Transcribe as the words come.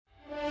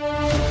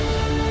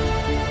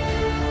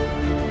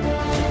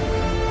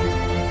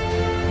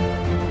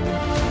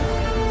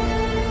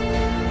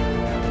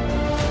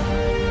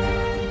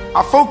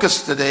Our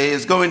focus today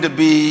is going to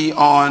be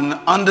on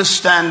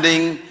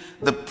understanding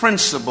the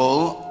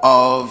principle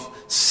of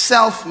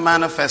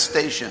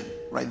self-manifestation.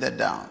 Write that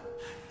down.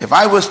 If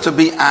I was to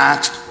be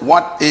asked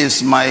what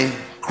is my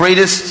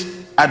greatest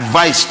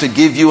advice to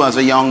give you as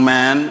a young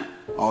man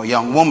or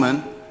young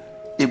woman,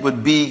 it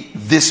would be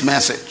this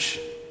message.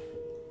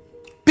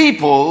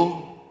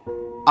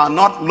 People are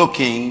not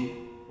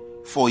looking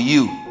for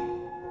you.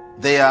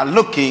 They are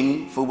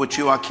looking for what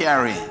you are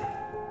carrying.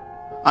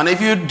 And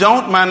if you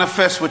don't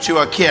manifest what you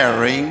are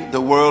carrying,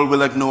 the world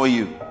will ignore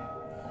you.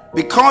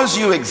 Because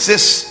you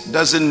exist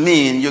doesn't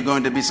mean you're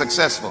going to be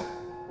successful.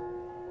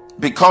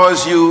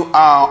 Because you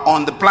are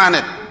on the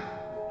planet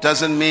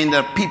doesn't mean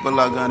that people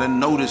are going to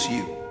notice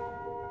you.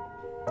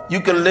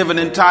 You can live an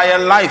entire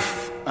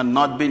life and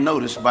not be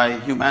noticed by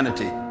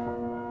humanity.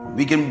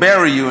 We can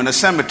bury you in a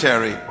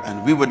cemetery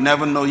and we would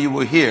never know you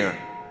were here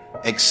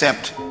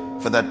except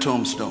for that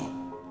tombstone.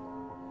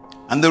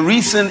 And the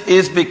reason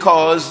is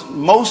because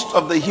most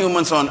of the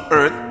humans on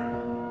earth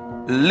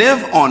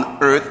live on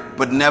earth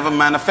but never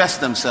manifest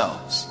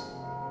themselves.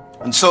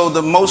 And so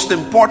the most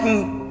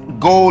important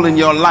goal in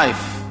your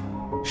life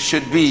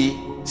should be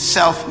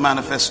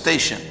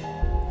self-manifestation.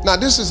 Now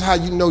this is how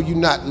you know you're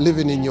not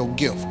living in your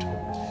gift.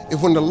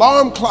 If when the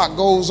alarm clock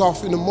goes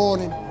off in the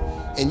morning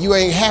and you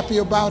ain't happy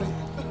about it,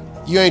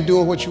 you ain't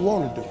doing what you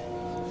want to do.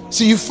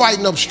 See, you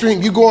fighting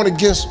upstream, you going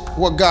against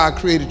what God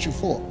created you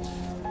for.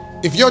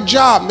 If your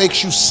job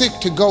makes you sick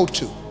to go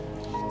to,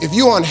 if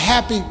you're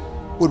unhappy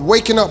with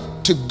waking up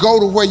to go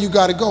to where you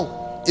got to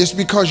go, it's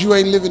because you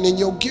ain't living in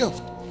your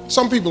gift.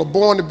 Some people are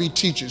born to be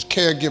teachers,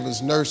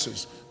 caregivers,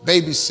 nurses,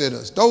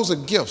 babysitters. Those are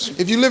gifts.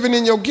 If you're living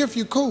in your gift,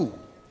 you're cool.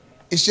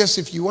 It's just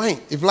if you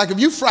ain't. If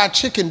you fry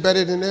chicken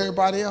better than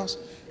everybody else,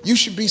 you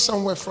should be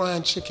somewhere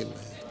frying chicken, man.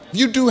 If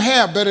you do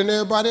hair better than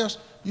everybody else,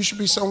 you should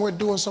be somewhere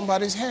doing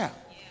somebody's hair.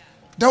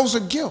 Those are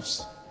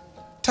gifts.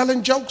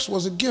 Telling jokes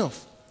was a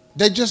gift.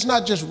 They're just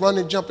not just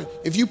running, jumping.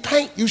 If you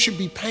paint, you should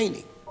be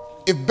painting.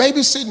 If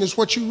babysitting is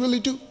what you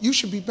really do, you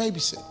should be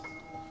babysitting.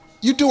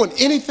 You doing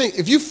anything.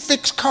 If you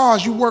fix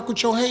cars, you work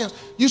with your hands.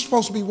 You're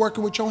supposed to be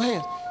working with your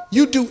hands.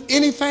 You do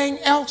anything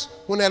else,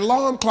 when that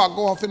alarm clock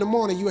go off in the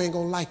morning, you ain't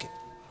gonna like it.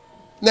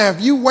 Now,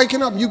 if you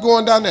waking up, you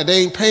going down there, they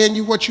ain't paying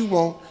you what you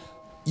want.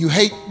 You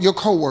hate your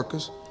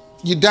coworkers.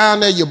 You're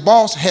down there, your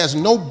boss has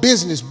no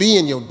business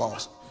being your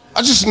boss.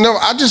 I just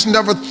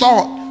never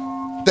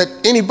thought that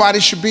anybody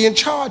should be in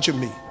charge of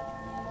me.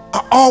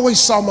 I always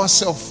saw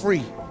myself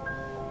free.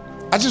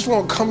 I just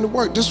want to come to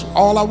work. This is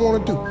all I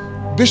want to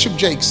do. Bishop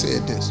Jake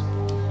said this,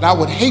 that I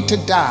would hate to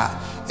die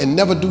and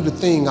never do the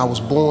thing I was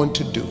born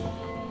to do.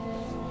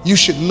 You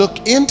should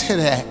look into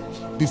that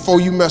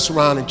before you mess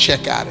around and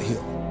check out of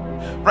here.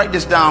 Write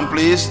this down,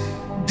 please.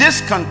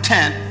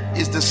 Discontent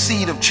is the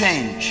seed of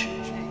change.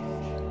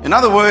 In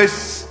other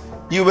words,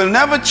 you will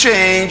never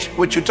change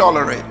what you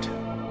tolerate.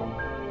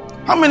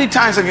 How many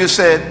times have you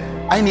said,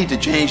 I need to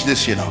change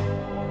this,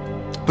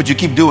 but you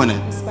keep doing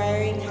it?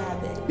 Inspiring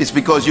habit. It's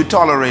because you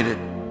tolerate it.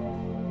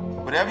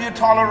 Whatever you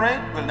tolerate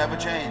will never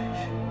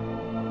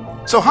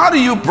change. So how do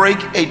you break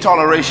a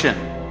toleration?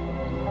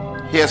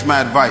 Here's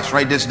my advice.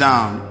 Write this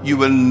down. You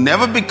will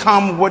never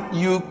become what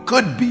you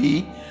could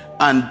be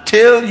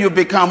until you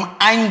become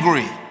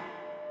angry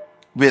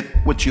with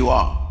what you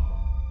are.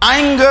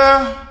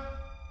 Anger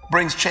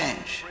brings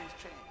change.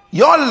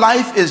 Your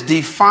life is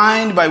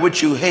defined by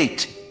what you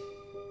hate.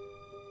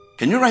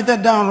 Can you write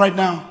that down right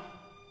now?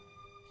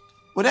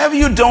 Whatever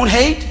you don't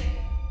hate,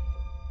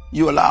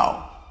 you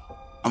allow.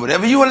 And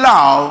whatever you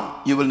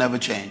allow, you will never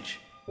change.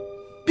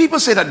 People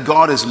say that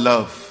God is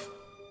love.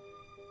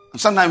 And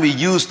sometimes we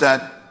use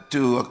that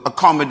to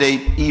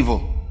accommodate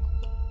evil.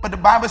 But the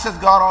Bible says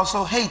God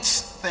also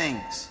hates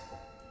things.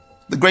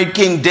 The great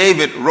King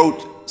David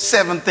wrote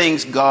 7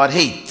 things God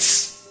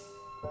hates.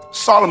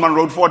 Solomon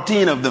wrote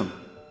 14 of them.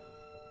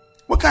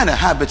 What kind of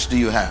habits do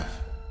you have?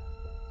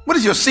 What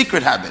is your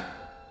secret habit?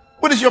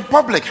 What is your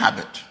public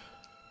habit?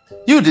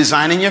 You're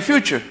designing your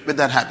future with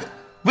that habit.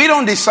 We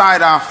don't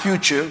decide our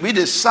future, we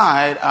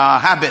decide our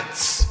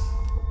habits.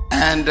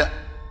 And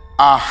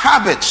our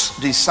habits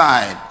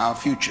decide our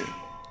future.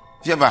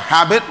 If you have a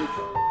habit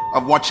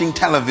of watching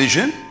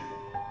television,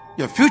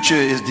 your future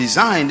is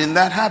designed in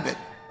that habit.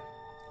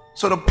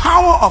 So the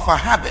power of a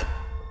habit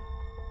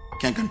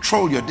can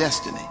control your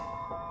destiny.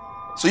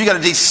 So you got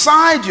to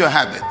decide your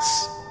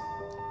habits.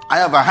 I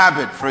have a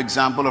habit, for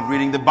example, of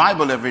reading the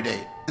Bible every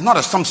day. It's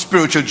not some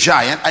spiritual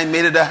giant. I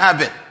made it a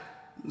habit.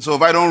 So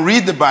if I don't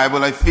read the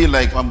Bible, I feel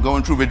like I'm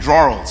going through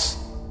withdrawals.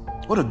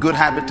 What a good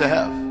habit to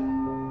have.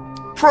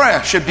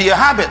 Prayer should be a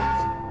habit.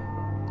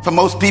 For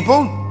most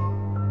people,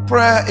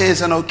 prayer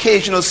is an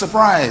occasional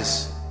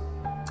surprise,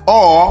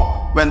 or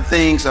when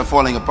things are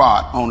falling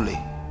apart only.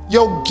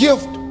 Your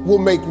gift will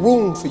make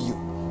room for you.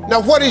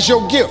 Now, what is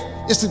your gift?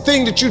 It's the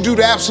thing that you do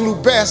the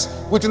absolute best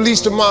with the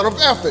least amount of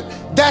effort.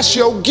 That's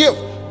your gift.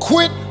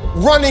 Quit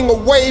running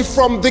away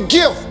from the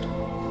gift.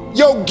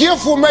 Your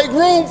gift will make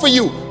room for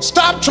you.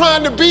 Stop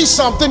trying to be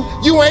something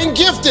you ain't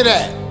gifted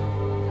at.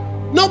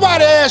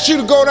 Nobody asked you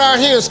to go down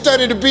here and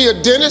study to be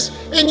a dentist,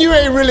 and you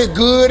ain't really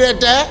good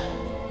at that.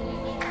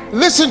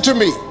 Listen to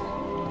me.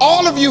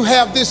 All of you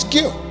have this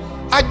gift.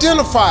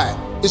 Identify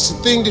it. It's the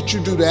thing that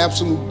you do the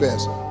absolute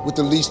best with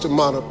the least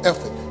amount of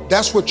effort.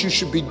 That's what you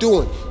should be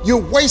doing.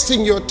 You're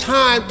wasting your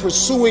time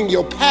pursuing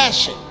your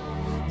passion.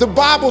 The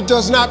Bible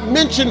does not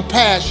mention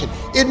passion.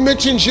 It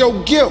mentions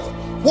your gift.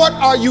 What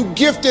are you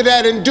gifted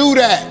at, and do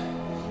that?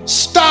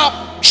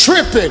 Stop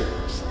tripping.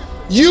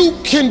 You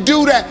can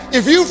do that.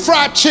 If you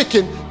fry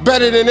chicken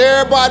better than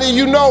everybody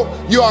you know,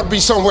 you ought to be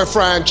somewhere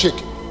frying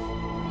chicken.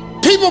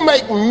 People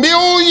make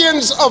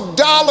millions of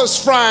dollars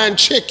frying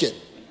chicken.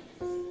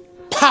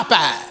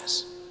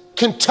 Popeyes,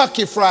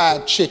 Kentucky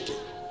Fried Chicken,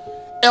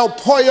 El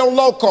Pollo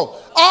Loco.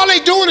 All they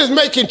doing is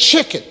making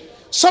chicken.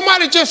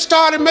 Somebody just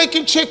started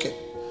making chicken.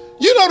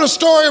 You know the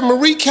story of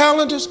Marie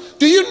Callender's?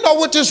 Do you know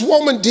what this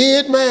woman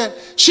did, man?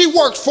 She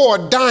worked for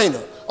a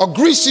diner, a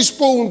greasy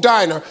spoon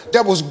diner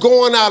that was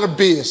going out of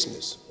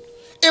business.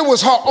 It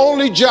was her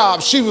only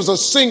job. She was a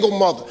single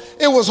mother.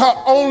 It was her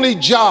only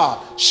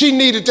job. She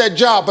needed that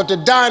job, but the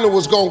diner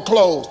was gonna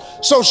close.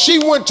 So she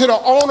went to the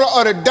owner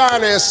of the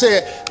diner and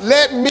said,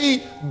 let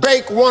me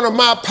bake one of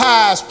my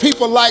pies.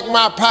 People like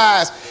my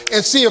pies,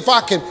 and see if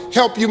I can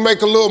help you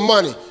make a little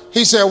money.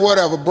 He said,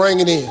 whatever, bring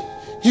it in.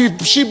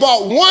 She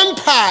bought one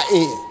pie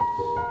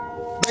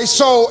in. They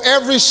sold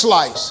every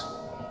slice.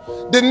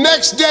 The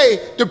next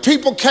day, the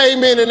people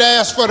came in and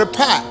asked for the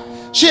pie.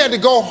 She had to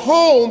go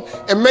home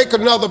and make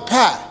another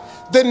pie.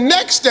 The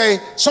next day,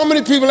 so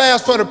many people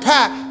asked for the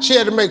pie, she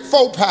had to make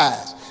 4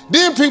 pies.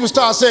 Then people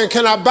started saying,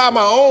 can I buy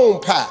my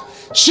own pie?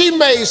 She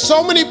made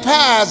so many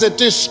pies at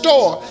this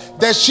store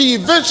that she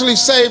eventually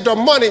saved her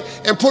money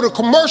and put a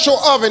commercial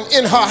oven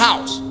in her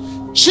house.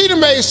 She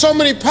done made so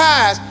many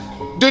pies,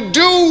 the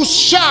dude's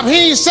shop,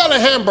 he ain't selling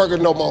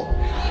hamburgers no more.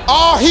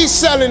 All he's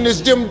selling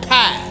is them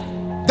pies.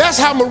 That's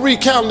how Marie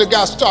Callender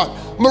got started.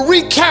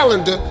 Marie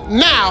Callender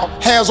now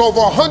has over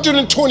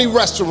 120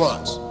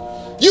 restaurants.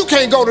 You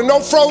can't go to no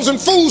frozen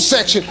food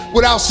section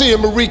without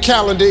seeing Marie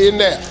Callender in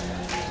there.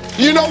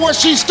 You know what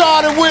she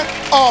started with?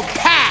 A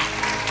pie.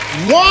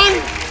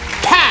 One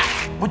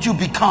pie. What you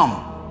become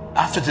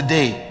after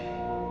today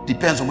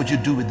depends on what you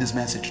do with this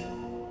message.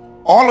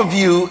 All of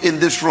you in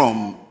this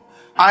room,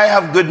 I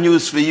have good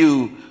news for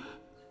you.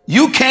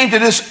 You came to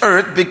this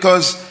earth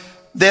because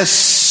there's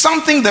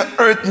something the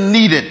earth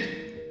needed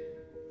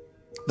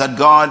that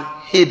God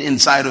hid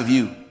inside of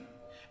you.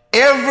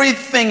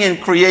 Everything in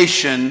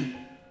creation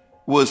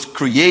was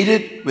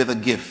created with a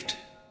gift.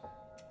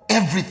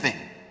 Everything.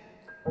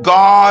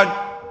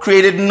 God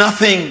created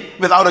nothing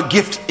without a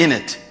gift in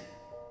it.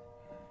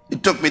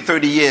 It took me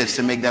 30 years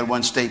to make that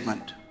one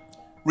statement.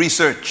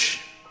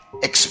 Research,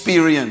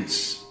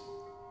 experience,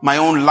 my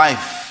own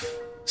life,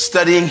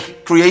 studying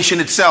creation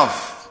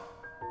itself.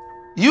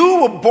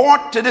 You were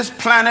brought to this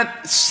planet,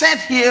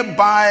 sent here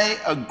by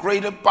a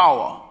greater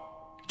power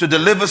to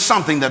deliver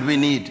something that we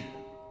need.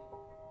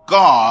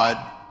 God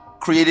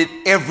created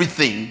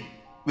everything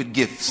with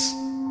gifts.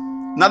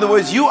 In other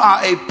words, you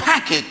are a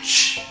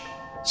package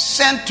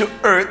sent to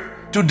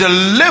earth to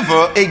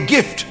deliver a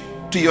gift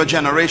to your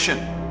generation.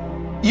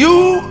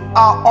 You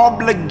are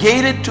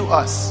obligated to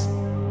us.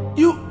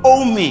 You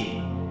owe me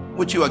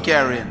what you are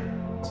carrying.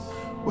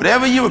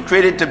 Whatever you were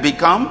created to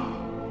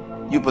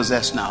become, you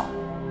possess now.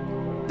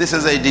 This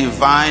is a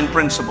divine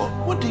principle.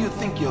 What do you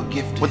think your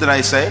gift is? What did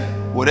I say?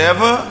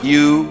 Whatever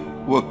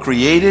you were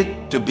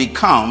created to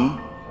become,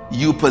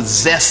 you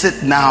possess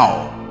it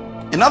now.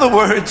 In other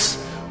words,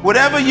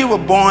 whatever you were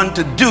born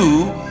to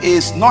do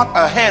is not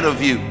ahead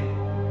of you.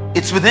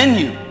 It's within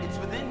you.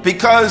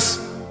 Because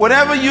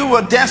whatever you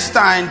were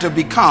destined to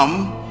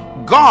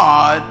become,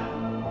 God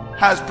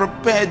has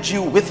prepared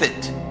you with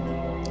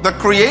it. The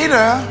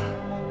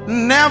Creator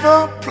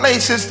never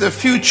places the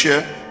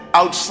future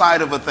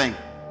outside of a thing.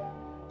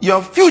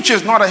 Your future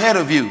is not ahead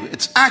of you.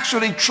 It's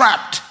actually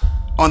trapped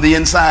on the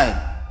inside.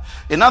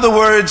 In other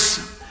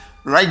words,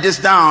 write this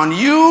down.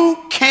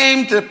 You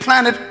came to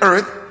planet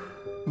Earth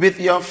with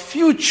your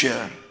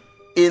future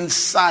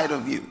inside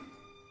of you.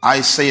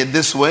 I say it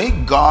this way: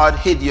 God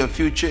hid your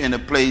future in a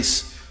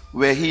place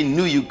where He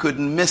knew you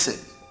couldn't miss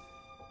it.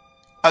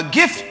 A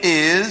gift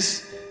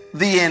is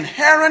the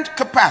inherent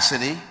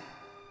capacity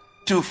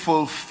to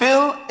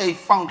fulfill a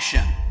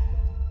function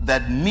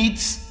that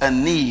meets a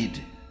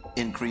need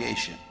in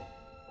creation.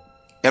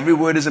 Every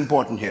word is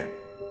important here.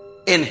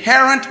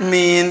 Inherent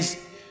means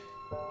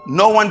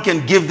no one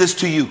can give this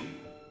to you.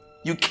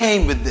 You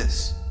came with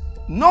this.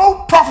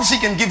 No prophecy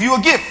can give you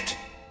a gift.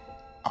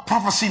 A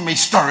prophecy may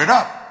stir it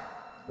up.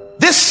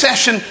 This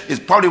session is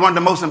probably one of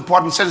the most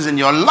important sessions in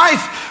your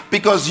life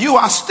because you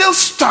are still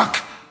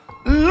stuck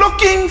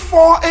looking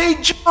for a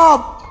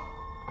job.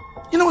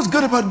 You know what's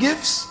good about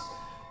gifts?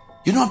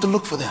 You don't have to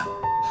look for them.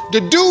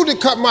 The dude that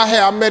cut my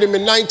hair, I met him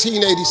in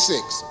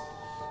 1986.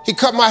 He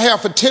cut my hair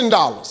for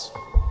 $10.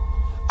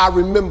 I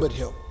remembered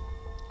him.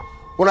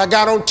 When I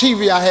got on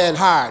TV, I hadn't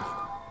hired him.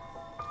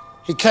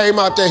 He came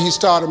out there, he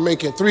started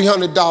making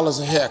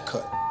 $300 a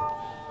haircut.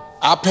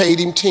 I paid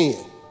him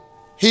 $10.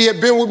 He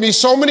had been with me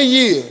so many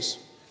years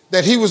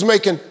that he was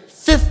making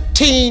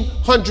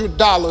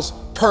 $1,500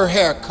 per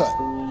haircut.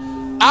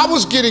 I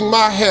was getting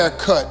my hair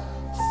cut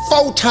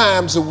 4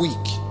 times a week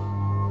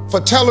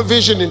for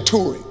television and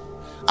touring.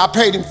 I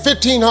paid him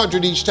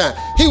 $1,500 each time.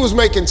 He was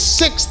making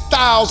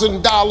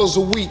 $6,000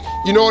 a week.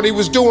 You know what he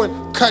was doing?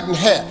 Cutting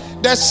hair.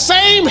 That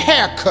same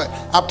haircut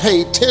I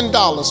paid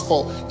 $10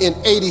 for in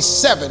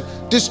 '87.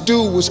 This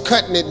dude was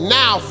cutting it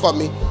now for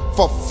me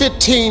for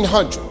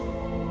 $1,500.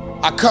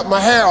 I cut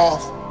my hair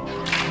off,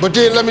 but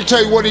then let me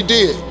tell you what he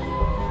did.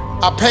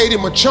 I paid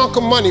him a chunk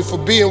of money for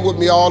being with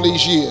me all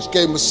these years,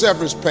 gave him a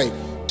severance pay,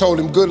 told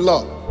him good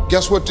luck.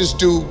 Guess what this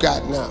dude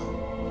got now?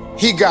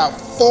 He got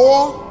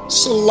 4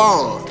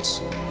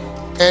 salons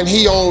and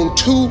he owned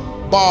 2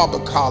 barber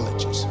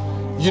colleges.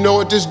 You know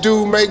what this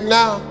dude make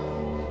now?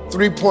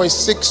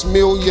 $3.6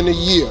 million a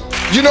year.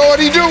 You know what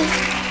he do?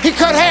 He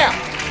cut hair.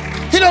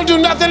 He don't do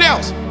nothing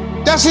else.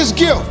 That's his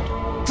gift.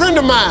 Friend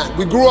of mine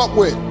we grew up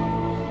with.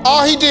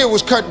 All he did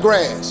was cut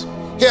grass.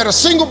 He had a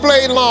single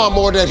blade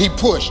lawnmower that he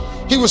pushed.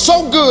 He was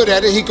so good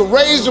at it, he could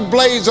raise the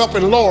blades up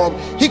and lower them.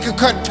 He could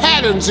cut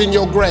patterns in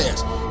your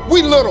grass.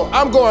 We little,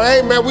 I'm going,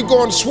 hey man, we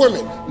going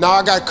swimming. Now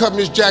I got to cut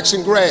Miss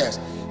Jackson grass.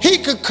 He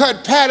could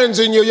cut patterns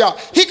in your yard.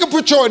 He could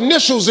put your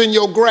initials in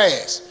your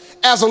grass.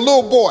 As a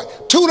little boy,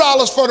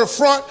 $2 for the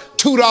front,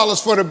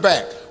 $2 for the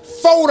back,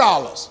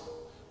 $4.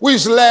 We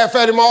used to laugh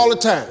at him all the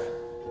time.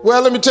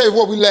 Well, let me tell you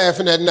what we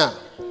laughing at now.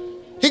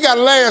 He got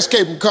a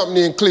landscaping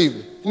company in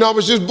Cleveland. You know how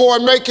much this boy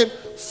making?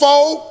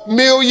 $4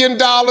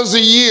 million a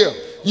year.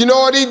 You know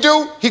what he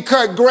do? He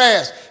cut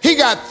grass. He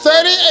got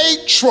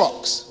 38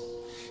 trucks.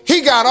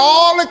 He got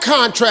all the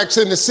contracts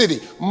in the city,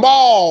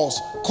 malls,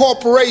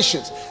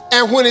 corporations.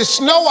 And when it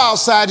snow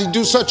outside, he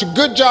do such a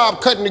good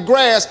job cutting the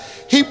grass,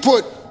 he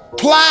put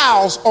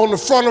plows on the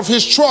front of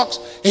his trucks,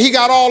 and he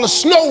got all the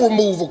snow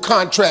removal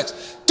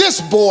contracts.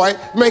 This boy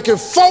making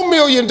 $4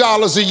 million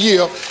a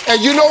year,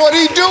 and you know what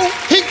he do?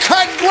 He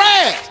cut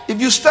grass.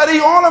 If you study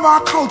all of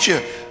our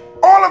culture,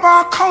 all of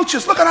our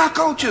cultures, look at our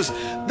cultures,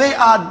 they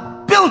are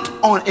built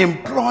on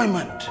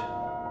employment.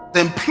 The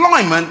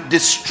employment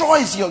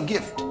destroys your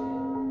gift.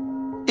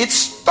 It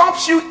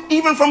stops you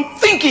even from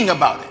thinking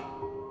about it.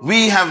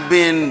 We have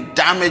been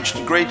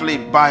damaged greatly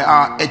by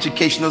our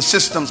educational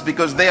systems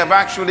because they have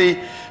actually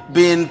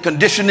been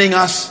conditioning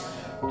us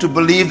to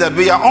believe that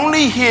we are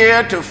only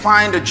here to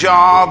find a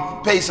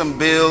job, pay some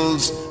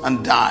bills,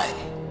 and die.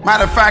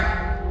 Matter of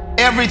fact,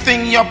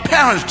 everything your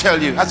parents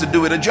tell you has to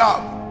do with a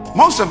job.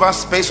 Most of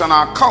us, based on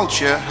our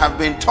culture, have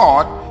been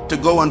taught to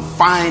go and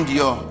find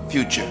your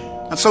future.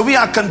 And so we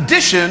are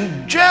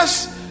conditioned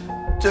just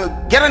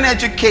to get an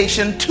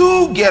education,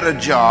 to get a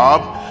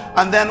job,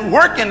 and then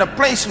work in a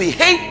place we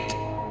hate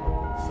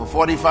for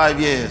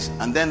 45 years.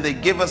 And then they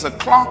give us a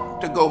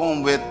clock to go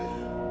home with,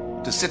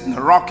 to sit in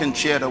a rocking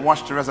chair to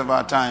watch the rest of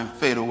our time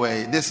fade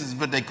away. This is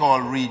what they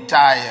call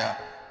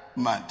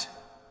retirement.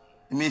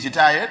 It means you're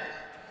tired.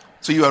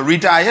 So you are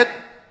retired,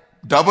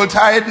 double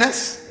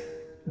tiredness.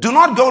 Do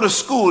not go to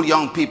school,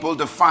 young people,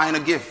 to find a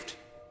gift.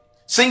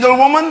 Single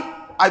woman,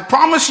 I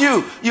promise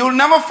you, you'll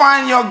never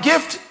find your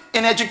gift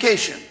in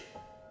education.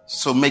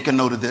 So make a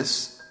note of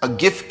this. A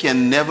gift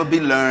can never be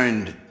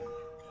learned.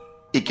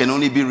 It can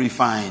only be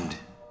refined.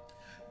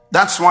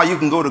 That's why you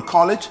can go to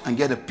college and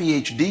get a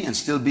PhD and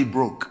still be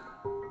broke.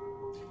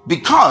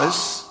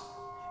 Because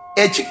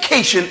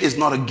education is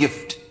not a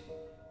gift.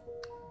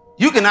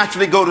 You can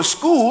actually go to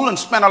school and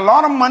spend a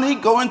lot of money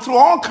going through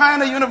all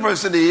kinds of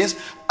universities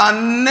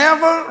and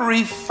never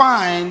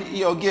refine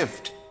your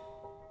gift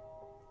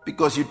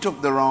because you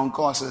took the wrong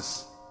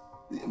courses.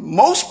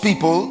 Most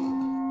people,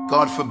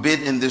 God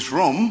forbid, in this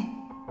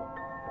room,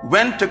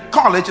 went to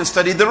college and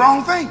studied the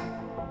wrong thing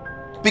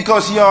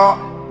because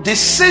your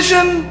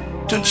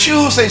decision to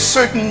choose a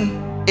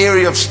certain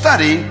area of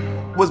study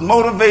was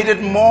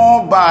motivated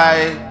more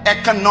by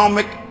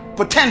economic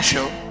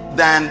potential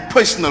than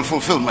personal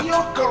fulfillment.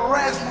 Your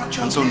career is not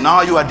your gift. So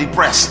now you are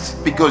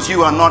depressed because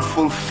you are not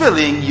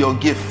fulfilling your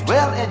gift.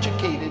 Well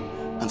educated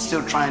and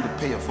still trying to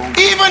pay a phone.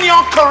 Even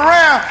your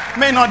career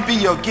may not be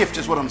your gift,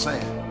 is what I'm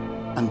saying.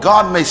 And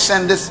God may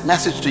send this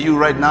message to you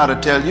right now to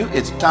tell you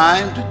it's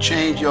time to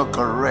change your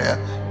career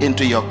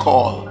into your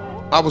call.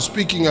 I was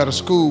speaking at a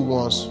school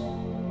once.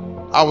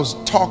 I was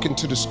talking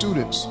to the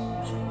students.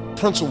 The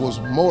principal was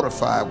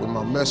mortified with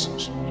my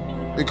message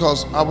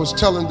because I was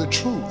telling the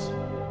truth.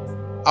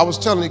 I was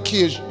telling the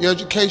kids, your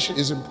education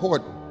is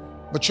important,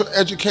 but your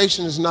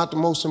education is not the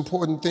most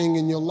important thing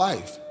in your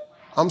life.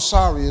 I'm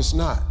sorry, it's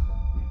not.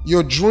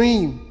 Your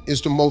dream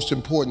is the most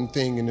important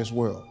thing in this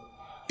world.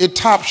 It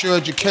tops your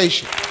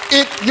education.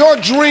 Your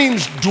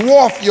dreams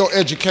dwarf your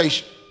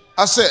education.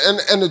 I said,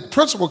 and the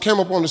principal came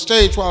up on the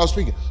stage while I was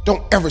speaking,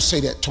 don't ever say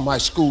that to my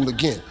school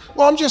again.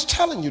 Well, I'm just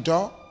telling you,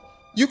 dog.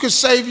 You could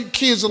save your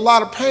kids a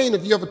lot of pain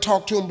if you ever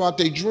talk to them about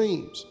their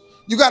dreams.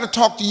 You got to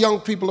talk to young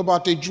people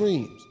about their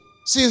dreams.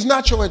 See, it's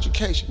not your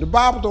education. The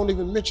Bible don't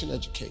even mention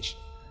education.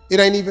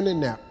 It ain't even in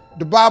there.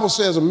 The Bible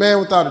says a man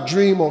without a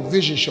dream or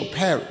vision shall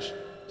perish.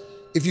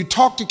 If you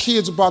talk to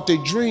kids about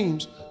their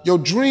dreams, your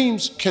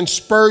dreams can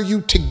spur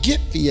you to get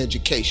the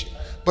education.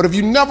 But if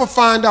you never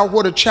find out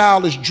what a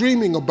child is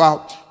dreaming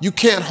about, you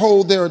can't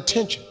hold their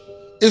attention.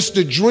 It's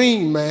the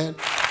dream, man.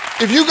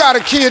 If you got a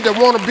kid that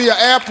want to be an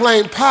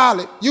airplane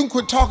pilot, you can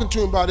quit talking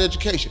to him about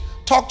education.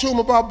 Talk to him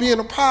about being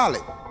a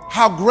pilot,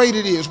 how great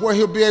it is, where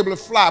he'll be able to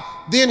fly.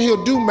 Then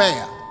he'll do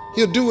math,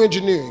 he'll do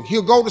engineering,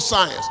 he'll go to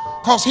science,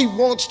 because he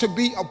wants to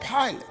be a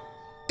pilot.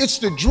 It's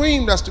the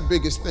dream that's the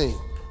biggest thing.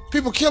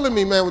 People killing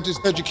me, man, with this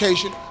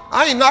education.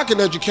 I ain't knocking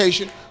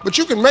education, but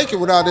you can make it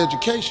without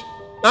education.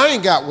 I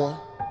ain't got one.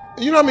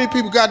 You know how many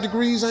people got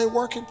degrees, ain't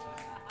working?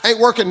 Ain't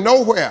working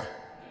nowhere.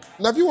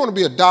 Now, if you want to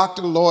be a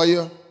doctor,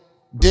 lawyer,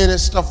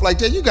 dentist, stuff like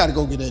that, you got to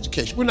go get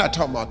education. We're not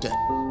talking about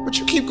that. But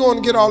you keep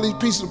going to get all these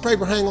pieces of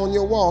paper hang on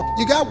your wall.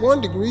 You got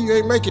one degree, you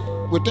ain't make it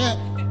with that.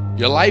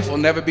 Your life will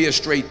never be a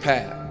straight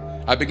path.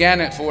 I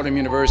began at Fordham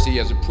University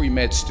as a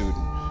pre-med student.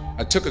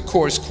 I took a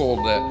course called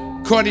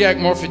cardiac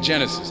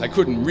morphogenesis. I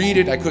couldn't read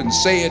it, I couldn't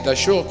say it, I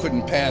sure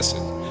couldn't pass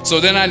it. So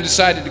then I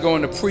decided to go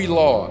into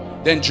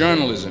pre-law, then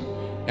journalism.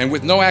 And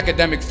with no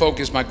academic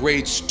focus, my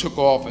grades took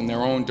off in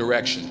their own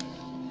direction.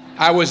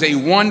 I was a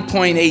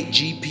 1.8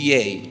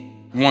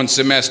 GPA one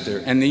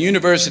semester, and the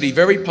university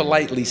very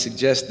politely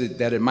suggested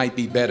that it might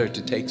be better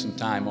to take some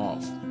time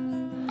off.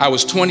 I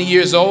was 20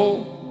 years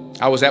old,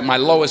 I was at my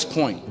lowest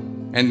point.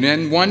 And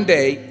then one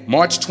day,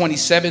 March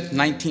 27th,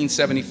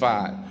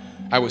 1975,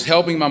 I was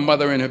helping my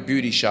mother in her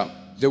beauty shop.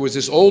 There was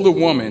this older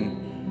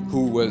woman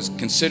who was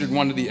considered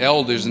one of the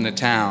elders in the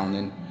town,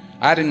 and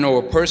I didn't know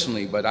her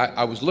personally, but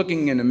I was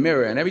looking in the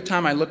mirror, and every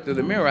time I looked at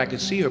the mirror, I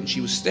could see her, but she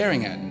was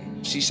staring at me.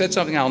 She said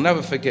something I'll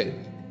never forget.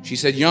 She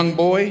said, "Young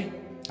boy,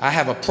 I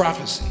have a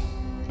prophecy,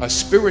 a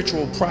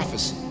spiritual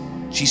prophecy."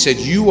 She said,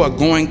 "You are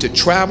going to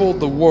travel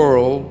the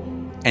world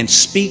and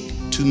speak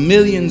to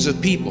millions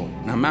of people."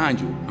 Now mind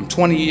you, I'm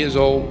 20 years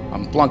old,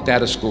 I'm flunked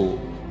out of school.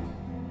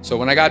 So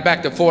when I got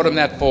back to Fordham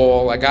that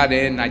fall, I got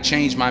in, I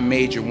changed my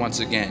major once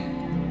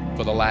again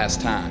for the last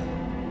time.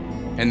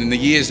 And in the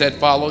years that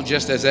followed,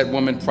 just as that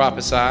woman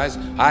prophesied,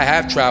 I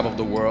have traveled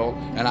the world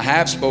and I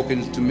have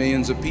spoken to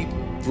millions of people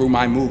through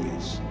my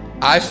movies.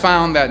 I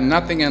found that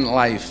nothing in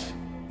life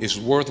is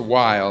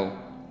worthwhile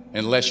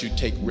unless you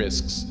take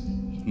risks.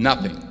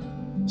 Nothing.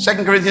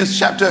 2 Corinthians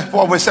chapter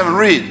 4, verse 7,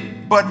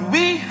 read. But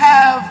we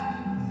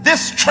have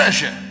this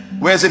treasure.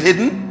 Where is it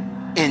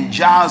hidden? In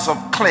jars of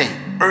clay,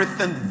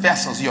 earthen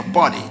vessels, your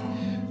body.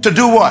 To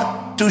do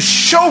what? To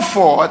show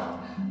forth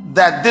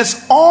that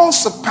this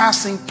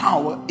all-surpassing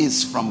power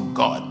is from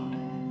God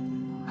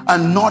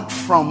and not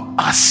from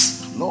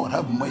us. Lord,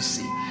 have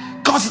mercy.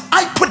 Because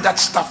I put that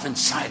stuff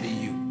inside of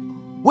you.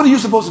 What are you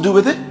supposed to do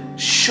with it?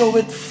 Show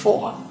it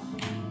forth.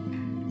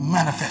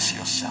 Manifest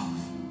yourself.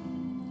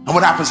 And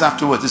what happens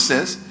afterwards? It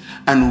says,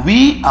 and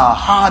we are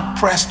hard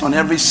pressed on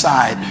every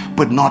side,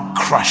 but not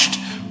crushed.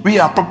 We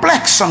are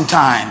perplexed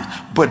sometimes,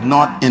 but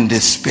not in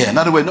despair. In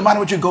other words, no matter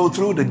what you go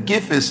through, the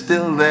gift is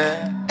still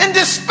there. In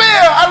despair,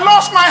 I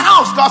lost my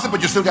house. God said,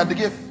 but you still got the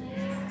gift.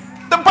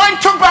 The bank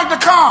took back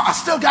the car. I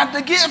still got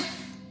the gift.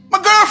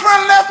 My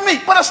girlfriend left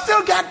me, but I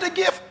still got the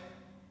gift.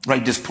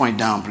 Write this point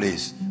down,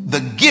 please. The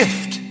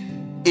gift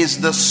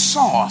is the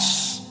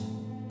source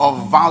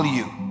of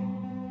value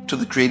to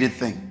the created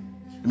thing.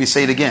 Let me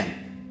say it again.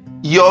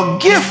 Your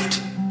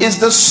gift is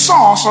the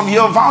source of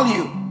your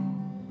value.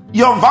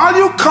 Your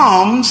value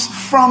comes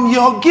from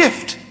your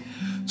gift.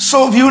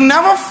 So if you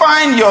never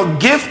find your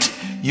gift,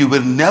 you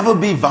will never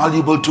be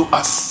valuable to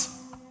us.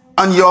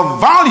 And your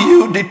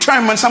value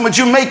determines how much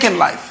you make in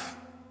life.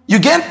 You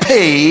get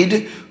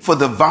paid for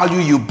the value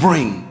you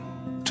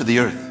bring to the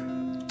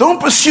earth. Don't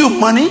pursue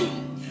money.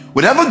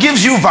 Whatever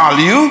gives you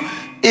value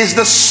is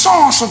the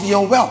source of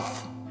your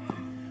wealth.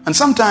 And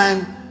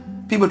sometimes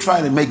people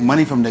try to make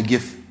money from their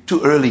gift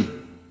too early.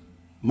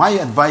 My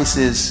advice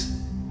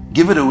is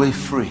give it away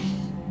free.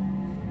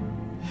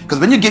 Because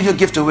when you give your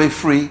gift away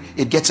free,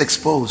 it gets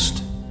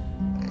exposed.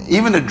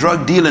 Even a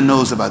drug dealer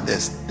knows about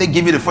this. They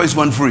give you the first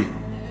one free.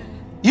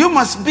 You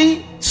must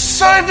be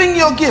serving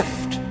your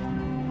gift.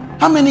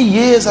 How many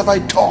years have I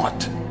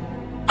taught?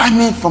 I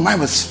mean, from I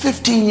was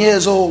 15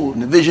 years old,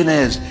 and the vision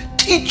is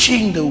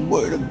teaching the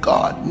word of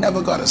God.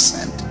 Never got a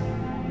cent.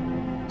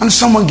 And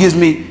someone gives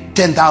me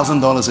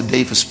 $10,000 a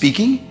day for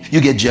speaking,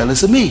 you get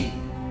jealous of me.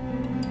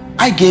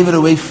 I gave it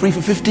away free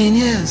for 15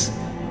 years.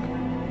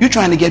 You're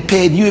trying to get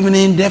paid, you even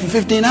ain't there for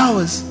 15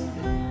 hours.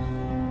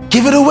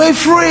 Give it away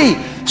free.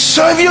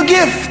 Serve your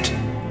gift.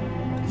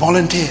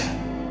 Volunteer.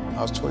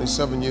 I was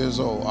 27 years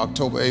old,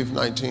 October 8th,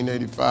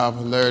 1985,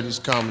 Hilarity's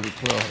Comedy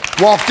Club.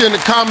 Walked in the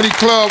comedy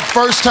club,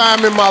 first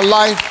time in my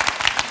life,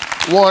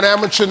 won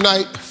amateur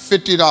night,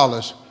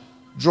 $50.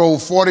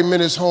 Drove 40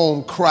 minutes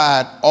home,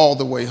 cried all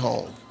the way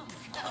home.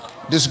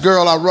 This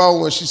girl I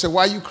rode with, she said,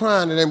 "Why you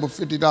crying? It ain't but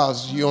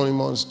 $50. You don't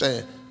even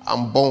understand.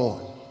 I'm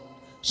born."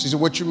 She said,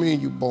 "What you mean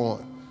you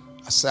born?"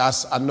 I said,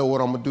 I know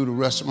what I'm gonna do the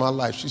rest of my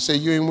life. She said,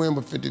 "You ain't winning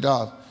but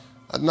 $50.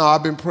 No,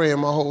 I've been praying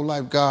my whole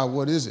life, God,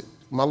 what is it?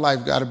 My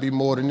life gotta be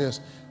more than this.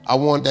 I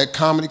won that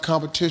comedy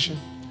competition.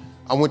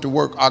 I went to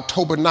work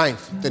October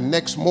 9th, the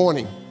next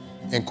morning,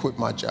 and quit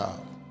my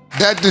job.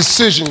 That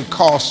decision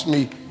cost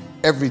me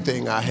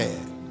everything I had.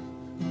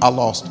 I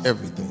lost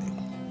everything.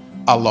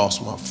 I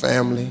lost my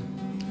family.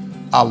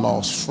 I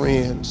lost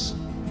friends.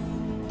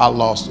 I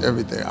lost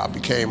everything. I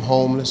became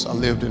homeless. I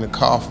lived in a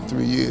car for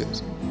 3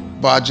 years.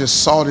 But I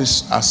just saw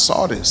this, I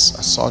saw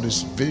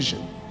this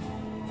vision.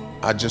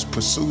 I just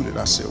pursued it.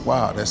 I said,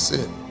 wow, that's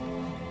it.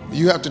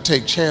 You have to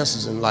take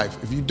chances in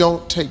life. If you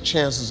don't take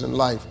chances in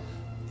life,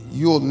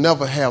 you'll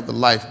never have the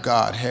life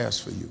God has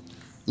for you.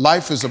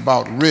 Life is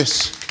about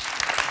risk.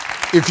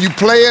 If you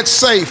play it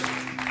safe,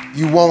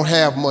 you won't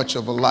have much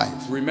of a life.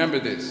 Remember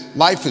this.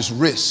 Life is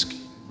risk.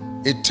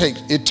 It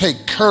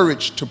takes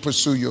courage to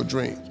pursue your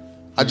dream.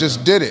 I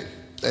just did it.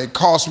 It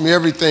cost me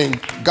everything.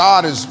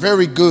 God is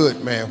very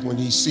good, man, when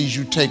he sees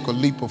you take a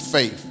leap of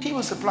faith. He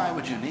will supply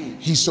what you need.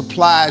 He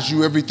supplies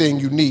you everything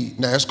you need.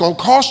 Now, it's gonna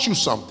cost you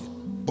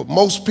something, but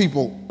most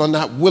people are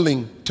not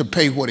willing to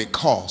pay what it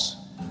costs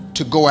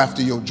to go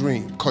after your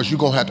dream, because you're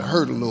gonna have to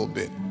hurt a little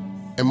bit.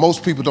 And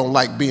most people don't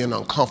like being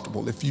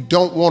uncomfortable. If you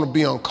don't wanna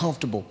be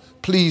uncomfortable,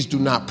 please do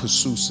not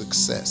pursue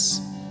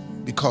success,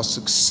 because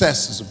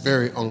success is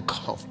very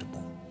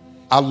uncomfortable.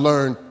 I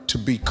learned to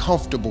be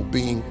comfortable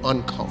being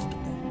uncomfortable.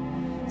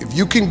 If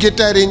you can get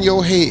that in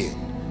your head,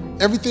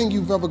 everything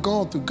you've ever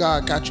gone through,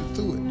 God got you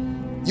through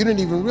it. You didn't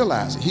even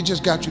realize it. He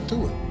just got you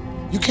through it.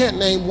 You can't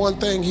name one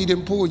thing he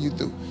didn't pull you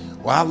through.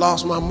 Well, I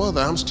lost my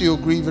mother. I'm still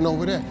grieving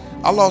over that.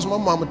 I lost my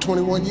mama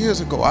 21 years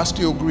ago. I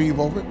still grieve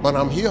over it, but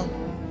I'm here.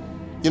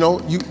 You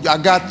know, I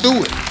got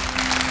through it.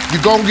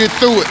 You're gonna get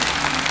through it.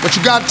 But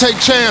you gotta take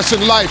chance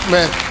in life,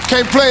 man.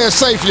 Can't play it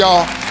safe,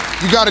 y'all.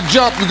 You gotta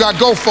jump, you gotta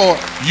go for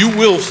it. You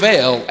will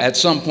fail at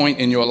some point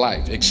in your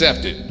life.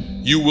 Accept it.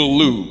 You will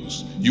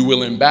lose. You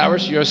will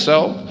embarrass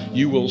yourself.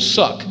 You will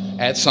suck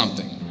at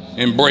something.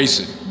 Embrace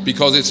it,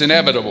 because it's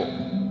inevitable.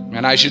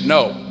 And I should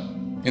know.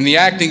 In the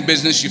acting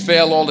business, you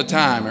fail all the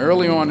time.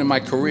 Early on in my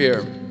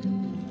career,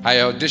 I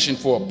auditioned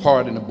for a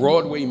part in a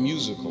Broadway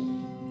musical.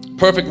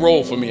 Perfect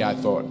role for me, I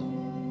thought,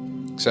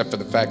 except for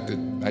the fact that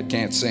I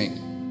can't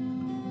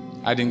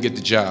sing. I didn't get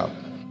the job.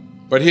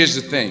 But here's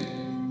the thing.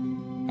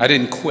 I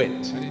didn't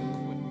quit.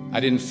 I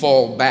didn't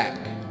fall back.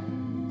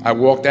 I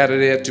walked out of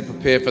there to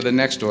prepare for the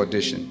next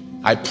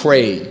audition. I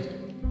prayed,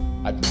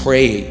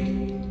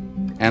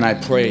 and I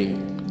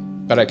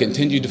prayed, but I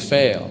continued to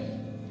fail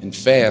and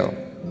fail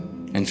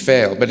and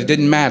fail. But it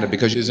didn't matter,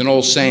 because there's an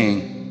old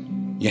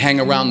saying, you hang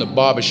around the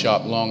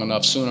barbershop long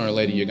enough, sooner or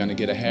later you're gonna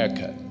get a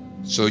haircut.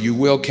 So you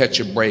will catch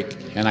a break,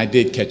 and I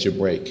did catch a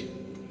break.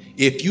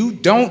 If you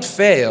don't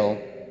fail,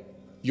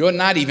 you're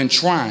not even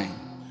trying.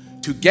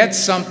 To get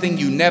something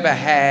you never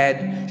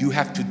had, you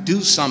have to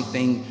do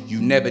something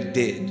you never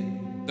did.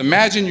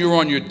 Imagine you're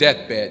on your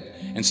deathbed,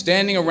 and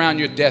standing around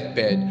your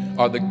deathbed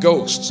are the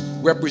ghosts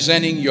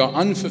representing your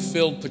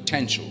unfulfilled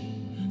potential,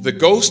 the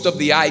ghost of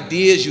the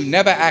ideas you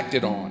never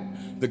acted on,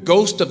 the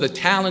ghost of the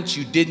talents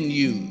you didn't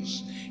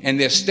use, and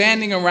they're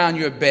standing around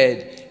your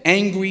bed,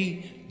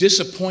 angry,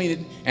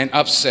 disappointed, and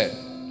upset.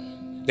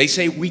 They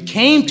say, we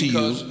came to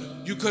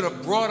you could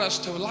have brought us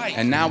to life,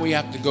 and now we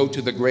have to go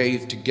to the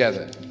grave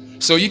together.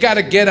 So you got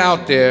to get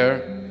out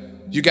there,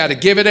 you got to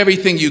give it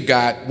everything you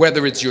got,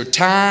 whether it's your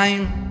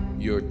time,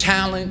 your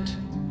talent,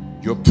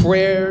 your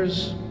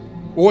prayers,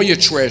 or your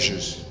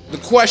treasures. The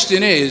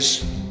question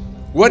is,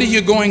 what are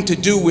you going to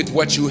do with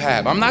what you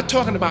have? I'm not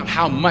talking about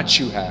how much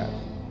you have.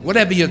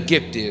 Whatever your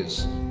gift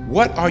is,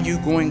 what are you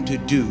going to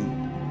do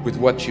with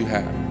what you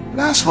have?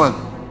 Last one,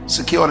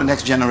 secure the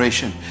next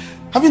generation.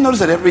 Have you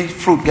noticed that every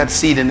fruit gets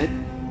seed in it?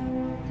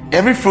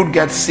 Every fruit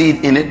gets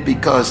seed in it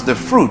because the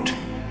fruit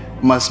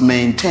must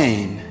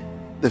maintain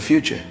the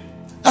future.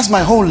 That's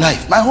my whole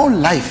life. My whole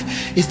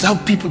life is to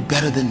help people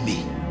better than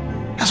me.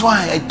 That's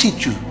why I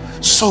teach you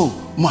so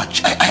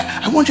much.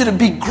 I want you to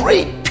be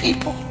great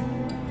people.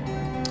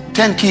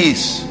 10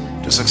 keys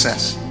to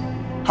success.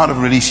 How to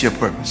release your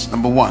purpose.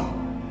 Number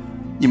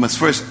 1, you must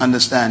first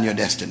understand your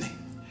destiny.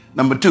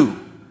 Number 2,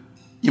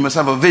 you must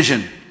have a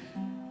vision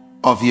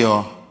of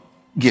your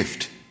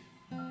gift.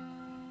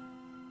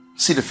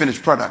 See the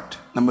finished product.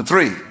 Number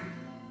 3,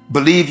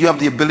 believe you have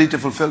the ability to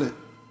fulfill it.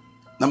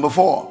 Number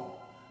 4,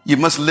 you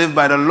must live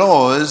by the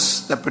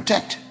laws that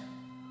protect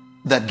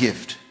that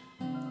gift.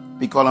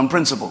 We call them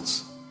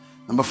principles.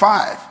 Number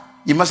 5,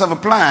 you must have a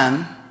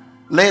plan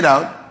laid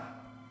out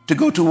to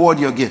go toward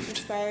your gift.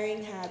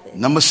 Inspiring habits.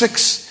 Number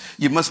 6,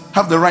 you must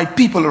have the right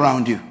people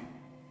around you,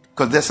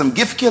 because there's some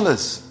gift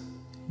killers.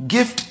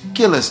 Gift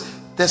killers.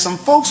 There's some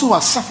folks who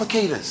are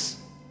suffocators.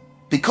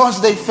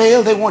 Because they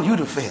fail, they want you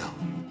to fail.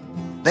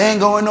 They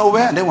ain't going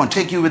nowhere, and they want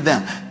to take you with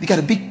them. You got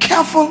to be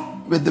careful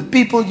with the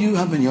people you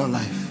have in your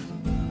life.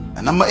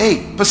 And number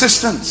 8,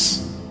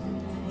 persistence.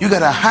 You got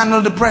to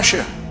handle the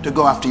pressure to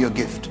go after your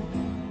gift,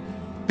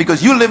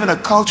 because you live in a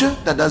culture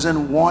that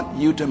doesn't want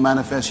you to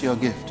manifest your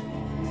gift.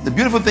 The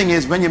beautiful thing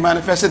is, when you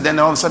manifest it, then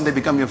all of a sudden they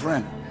become your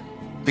friend,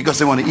 because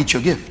they want to eat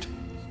your gift.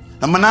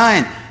 Number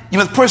 9, you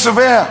must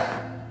persevere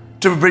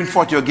to bring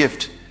forth your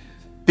gift,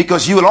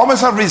 because you will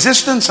always have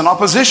resistance and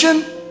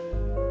opposition,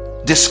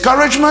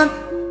 discouragement,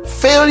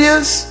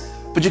 failures,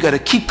 but you got to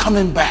keep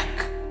coming back.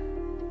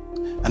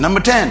 And number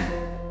 10,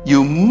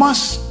 you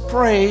must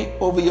pray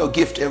over your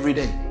gift every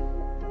day.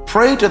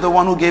 Pray to the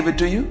one who gave it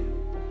to you,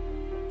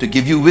 to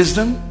give you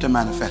wisdom to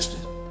manifest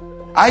it.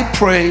 I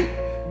pray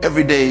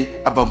every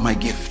day about my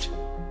gift.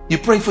 You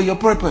pray for your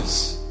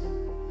purpose.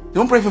 You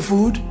don't pray for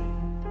food.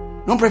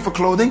 You don't pray for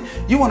clothing.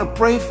 You want to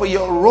pray for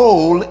your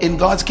role in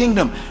God's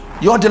kingdom.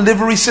 Your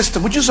delivery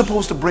system, what you're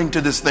supposed to bring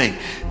to this thing.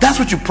 That's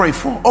what you pray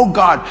for. Oh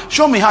God,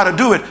 show me how to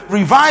do it.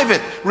 Revive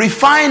it.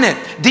 Refine it.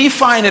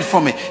 Define it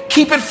for me.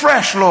 Keep it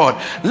fresh, Lord.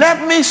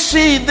 Let me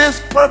see this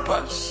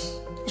purpose.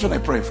 That's what I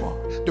pray for.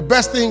 The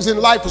best things in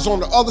life is on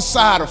the other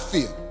side of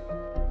fear.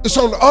 It's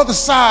on the other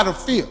side of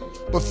fear.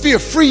 But fear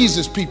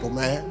freezes people,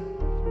 man.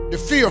 The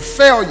fear of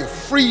failure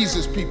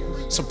freezes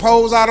people.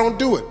 Suppose I don't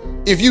do it.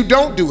 If you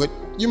don't do it,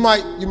 you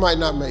might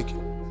not make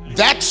it.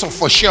 That's a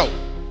for sure.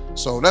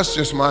 So that's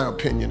just my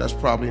opinion. That's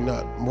probably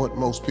not what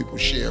most people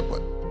share,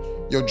 but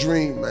your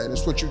dream, man,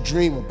 it's what you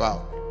dream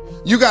about.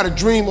 You got to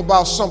dream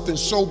about something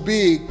so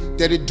big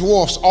that it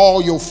dwarfs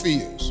all your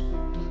fears.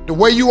 The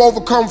way you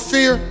overcome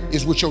fear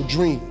is with your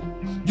dream.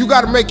 You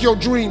got to make your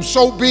dream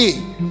so big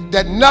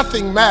that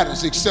nothing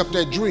matters except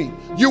that dream.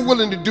 You're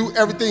willing to do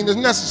everything that's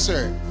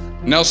necessary.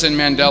 Nelson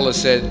Mandela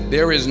said,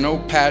 "There is no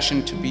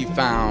passion to be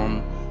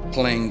found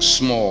playing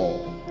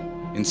small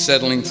and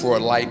settling for a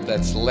life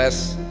that's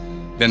less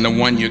than the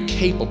one you're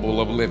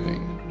capable of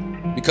living."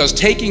 Because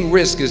taking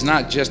risk is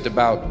not just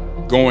about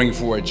going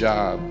for a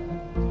job.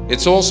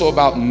 It's also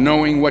about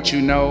knowing what you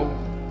know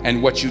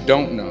and what you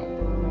don't know.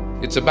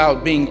 It's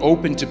about being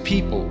open to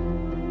people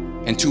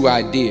and to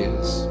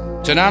ideas.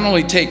 To not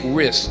only take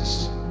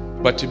risks,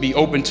 but to be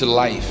open to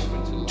life,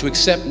 to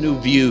accept new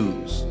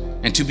views,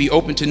 and to be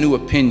open to new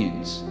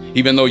opinions,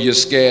 even though you're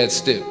scared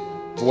stiff.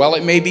 While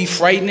it may be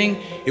frightening,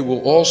 it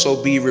will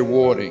also be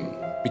rewarding,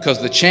 because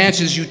the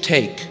chances you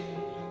take,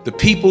 the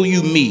people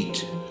you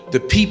meet, the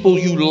people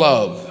you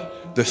love,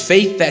 the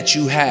faith that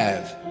you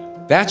have,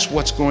 that's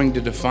what's going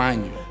to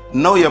define you.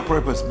 Know your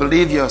purpose.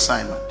 Believe your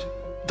assignment.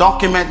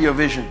 Document your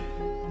vision.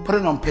 Put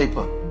it on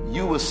paper.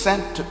 You were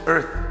sent to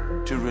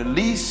earth to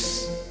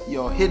release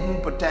your hidden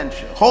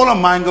potential. Hold a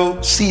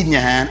mango seed in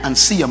your hand and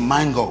see a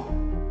mango.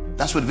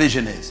 That's what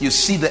vision is. You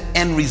see the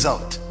end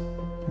result.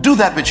 Do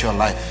that with your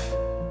life.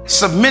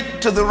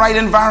 Submit to the right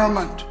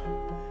environment.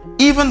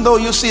 Even though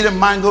you see the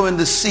mango in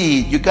the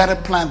seed, you got to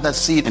plant that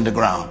seed in the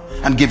ground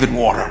and give it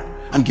water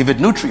and give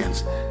it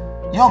nutrients.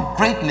 Your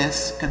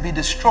greatness could be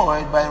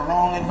destroyed by a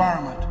wrong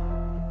environment.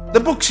 The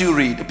books you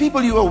read, the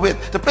people you are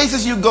with, the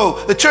places you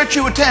go, the church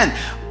you attend,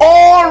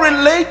 all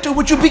relate to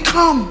what you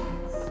become.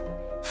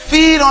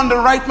 Feed on the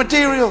right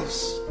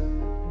materials.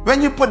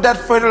 When you put that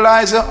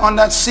fertilizer on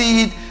that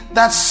seed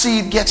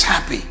gets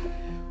happy.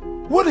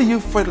 What are you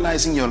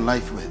fertilizing your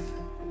life with?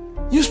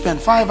 You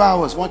spend 5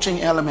 hours watching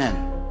LMN.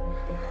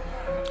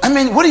 I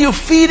mean, what are you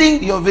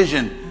feeding your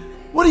vision?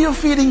 What are you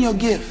feeding your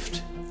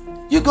gift?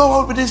 You go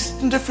out with this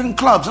in different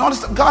clubs and all this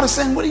stuff. God is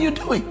saying, what are you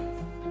doing?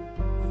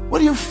 What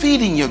are you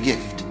feeding your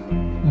gift?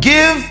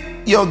 Give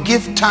your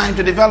gift time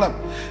to develop.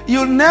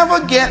 You'll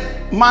never get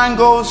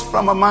mangoes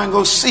from a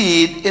mango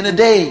seed in a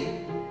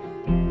day.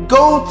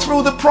 Go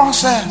through the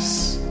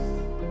process.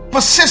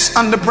 Persist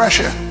under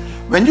pressure.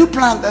 When you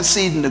plant that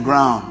seed in the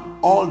ground,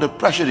 all the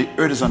pressure, the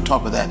earth is on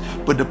top of that.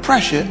 But the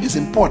pressure is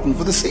important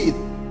for the seed.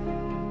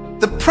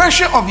 The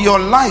pressure of your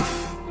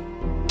life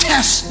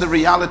tests the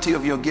reality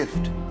of your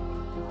gift.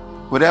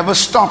 Whatever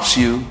stops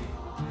you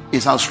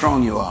is how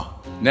strong you are.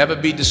 Never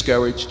be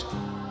discouraged.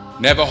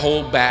 Never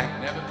hold back.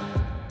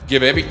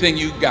 Give everything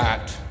you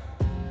got.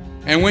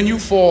 And when you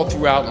fall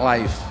throughout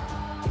life,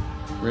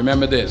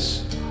 remember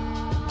this: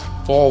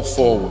 fall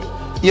forward.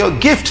 Your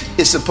gift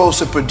is supposed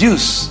to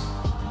produce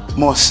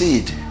more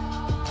seed.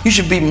 You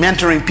should be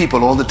mentoring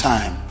people all the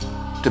time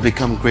to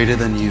become greater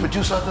than you.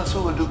 Produce others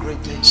who will do great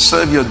things.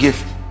 Serve your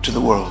gift to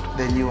the world.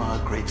 Then you are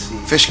a great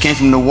seed. Fish came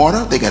from the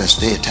water, they got to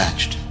stay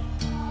attached.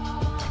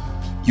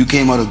 You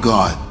came out of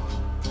God.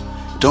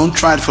 Don't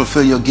try to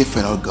fulfill your gift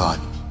without God.